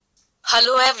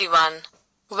Hello everyone.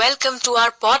 Welcome to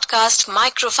our podcast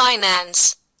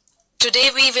Microfinance. Today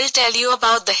we will tell you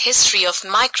about the history of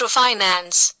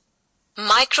microfinance.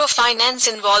 Microfinance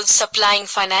involves supplying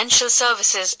financial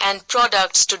services and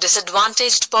products to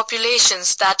disadvantaged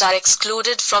populations that are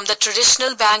excluded from the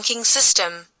traditional banking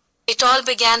system. It all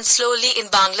began slowly in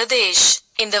Bangladesh,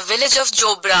 in the village of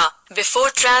Jobra, before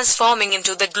transforming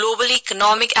into the global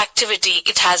economic activity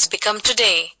it has become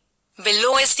today.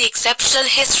 Below is the exceptional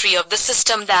history of the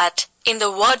system that, in the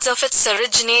words of its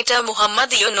originator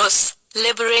Muhammad Yunus,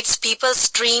 liberates people's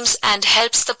dreams and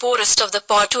helps the poorest of the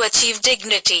poor to achieve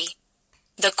dignity.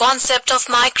 The concept of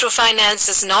microfinance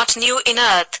is not new in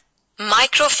earth.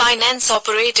 Microfinance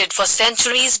operated for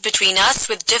centuries between us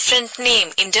with different name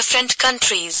in different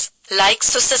countries, like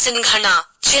Susas in Ghana,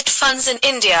 chit funds in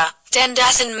India,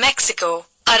 Tendas in Mexico,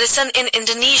 Arisan in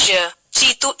Indonesia,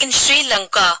 Chitu in Sri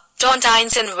Lanka,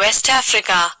 Tontines in West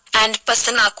Africa, and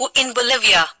Pasanaku in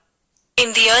Bolivia.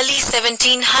 In the early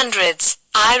 1700s,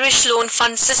 Irish loan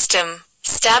fund system,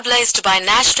 stabilized by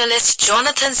nationalist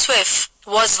Jonathan Swift,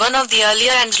 was one of the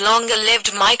earlier and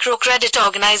longer-lived microcredit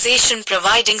organization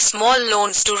providing small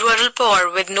loans to rural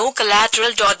poor with no collateral.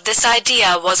 This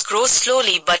idea was grown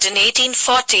slowly, but in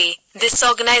 1840, this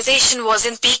organization was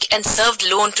in peak and served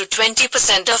loan to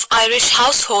 20% of Irish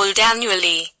household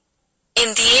annually. In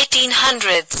the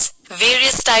 1800s,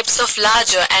 various types of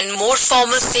larger and more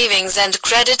formal savings and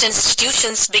credit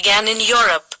institutions began in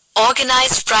Europe,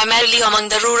 organized primarily among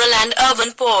the rural and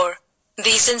urban poor.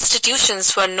 These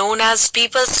institutions were known as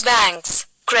people's banks,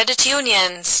 credit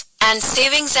unions, and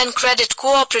savings and credit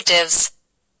cooperatives.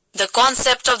 The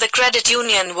concept of the credit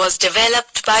union was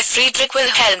developed by Friedrich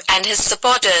Wilhelm and his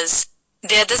supporters.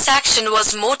 This action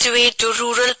was motivated to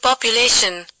rural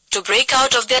population, to break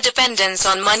out of their dependence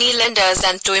on money lenders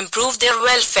and to improve their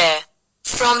welfare.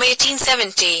 From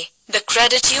 1870, the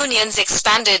credit unions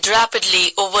expanded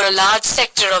rapidly over a large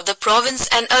sector of the province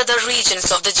and other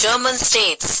regions of the German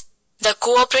states. The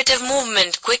cooperative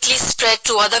movement quickly spread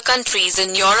to other countries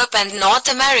in Europe and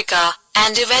North America,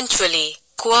 and eventually,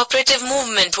 cooperative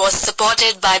movement was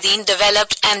supported by the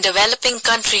undeveloped and developing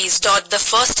countries. The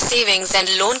first savings and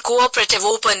loan cooperative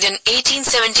opened in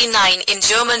 1879 in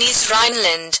Germany's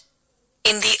Rhineland.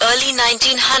 In the early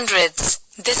 1900s,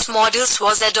 this model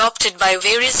was adopted by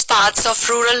various parts of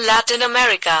rural Latin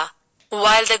America.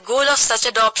 While the goal of such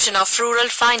adoption of rural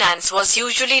finance was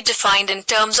usually defined in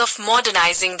terms of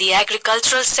modernizing the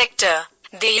agricultural sector,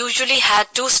 they usually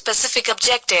had two specific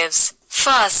objectives.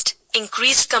 First,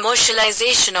 increased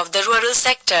commercialization of the rural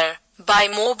sector, by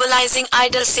mobilizing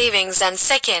idle savings, and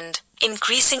second,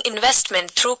 increasing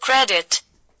investment through credit.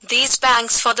 These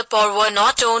banks for the poor were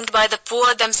not owned by the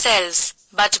poor themselves,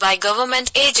 but by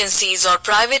government agencies or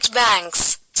private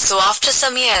banks. So after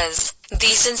some years,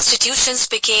 these institutions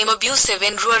became abusive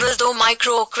in rural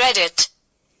microcredit.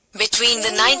 Between the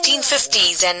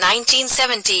 1950s and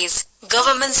 1970s,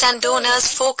 governments and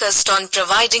donors focused on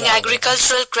providing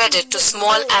agricultural credit to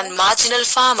small and marginal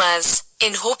farmers,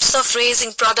 in hopes of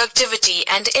raising productivity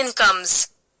and incomes.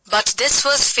 But this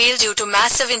was failed due to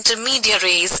massive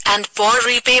intermediaries and poor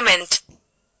repayment.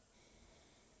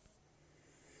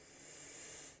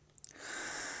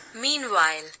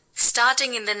 Meanwhile,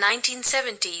 starting in the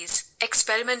 1970s,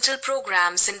 experimental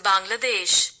programs in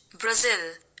Bangladesh,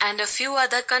 Brazil, and a few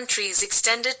other countries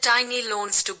extended tiny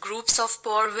loans to groups of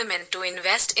poor women to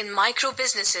invest in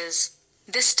micro-businesses.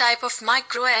 This type of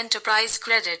micro-enterprise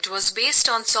credit was based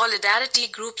on solidarity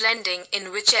group lending,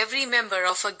 in which every member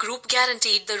of a group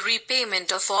guaranteed the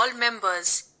repayment of all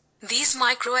members. These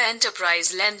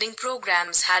micro-enterprise lending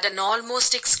programs had an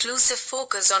almost exclusive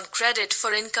focus on credit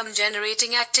for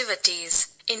income-generating activities,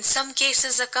 in some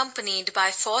cases accompanied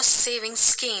by forced savings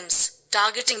schemes,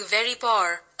 targeting very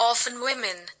poor, often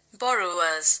women,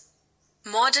 borrowers.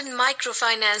 Modern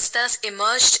microfinance thus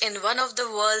emerged in one of the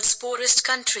world's poorest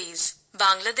countries,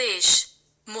 Bangladesh.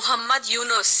 Muhammad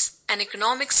Yunus, an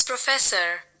economics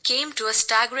professor, came to a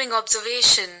staggering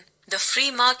observation: the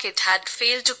free market had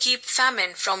failed to keep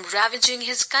famine from ravaging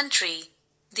his country.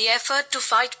 The effort to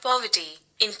fight poverty,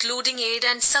 including aid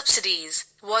and subsidies,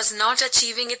 was not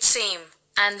achieving its aim,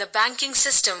 and the banking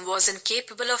system was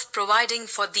incapable of providing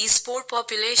for these poor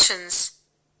populations.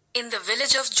 In the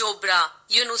village of Jobra,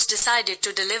 Yunus decided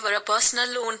to deliver a personal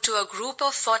loan to a group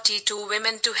of 42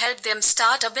 women to help them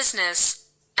start a business.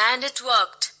 And it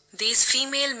worked. These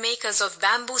female makers of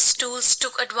bamboo stools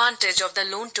took advantage of the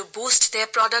loan to boost their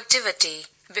productivity,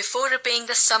 before repaying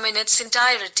the sum in its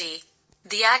entirety.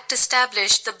 The act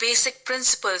established the basic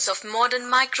principles of modern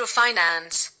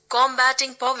microfinance,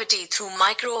 combating poverty through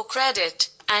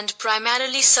microcredit, and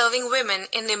primarily serving women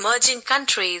in emerging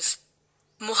countries.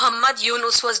 Muhammad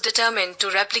Yunus was determined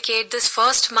to replicate this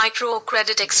first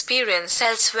microcredit experience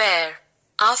elsewhere.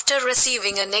 After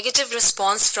receiving a negative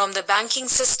response from the banking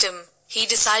system, he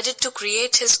decided to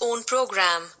create his own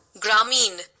program,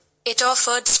 Grameen. It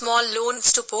offered small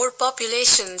loans to poor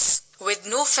populations, with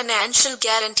no financial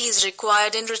guarantees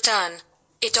required in return.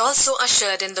 It also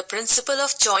ushered in the principle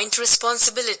of joint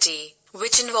responsibility,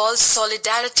 which involves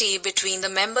solidarity between the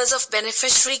members of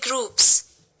beneficiary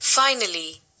groups.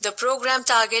 Finally, the program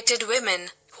targeted women,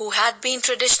 who had been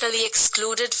traditionally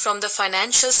excluded from the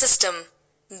financial system.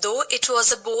 Though it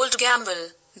was a bold gamble,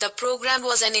 the program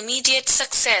was an immediate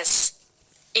success.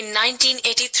 In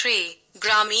 1983,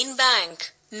 Grameen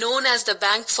Bank, known as the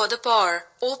Bank for the Poor,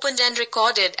 opened and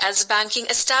recorded as banking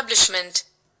establishment.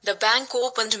 The bank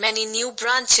opened many new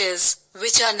branches,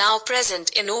 which are now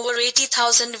present in over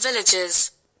 80,000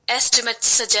 villages. Estimates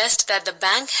suggest that the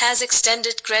bank has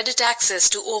extended credit access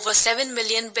to over 7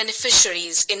 million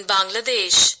beneficiaries in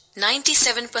Bangladesh,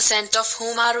 97% of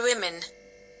whom are women.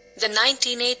 The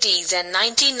 1980s and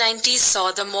 1990s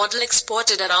saw the model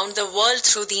exported around the world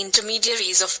through the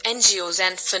intermediaries of NGOs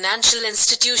and financial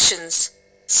institutions.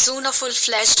 Soon a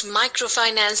full-fledged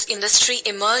microfinance industry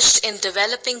emerged in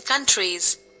developing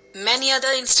countries. Many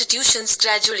other institutions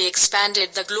gradually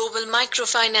expanded the global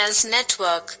microfinance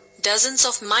network. Dozens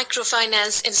of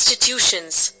microfinance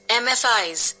institutions,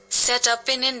 MFIs, set up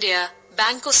in India.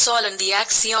 Banco Sol and the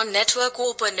Axion network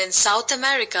opened in South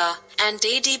America, and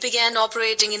AD began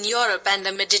operating in Europe and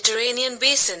the Mediterranean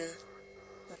basin.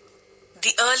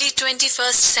 The early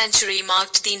 21st century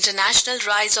marked the international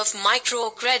rise of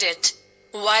microcredit.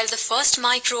 While the first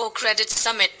microcredit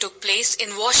summit took place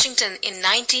in Washington in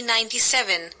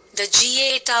 1997, the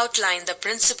G8 outlined the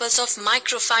principles of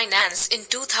microfinance in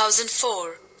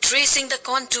 2004, tracing the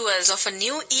contours of a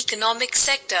new economic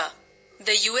sector.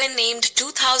 The UN named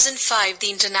 2005 the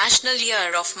International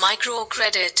Year of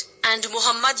Microcredit, and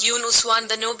Muhammad Yunus won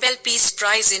the Nobel Peace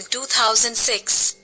Prize in 2006.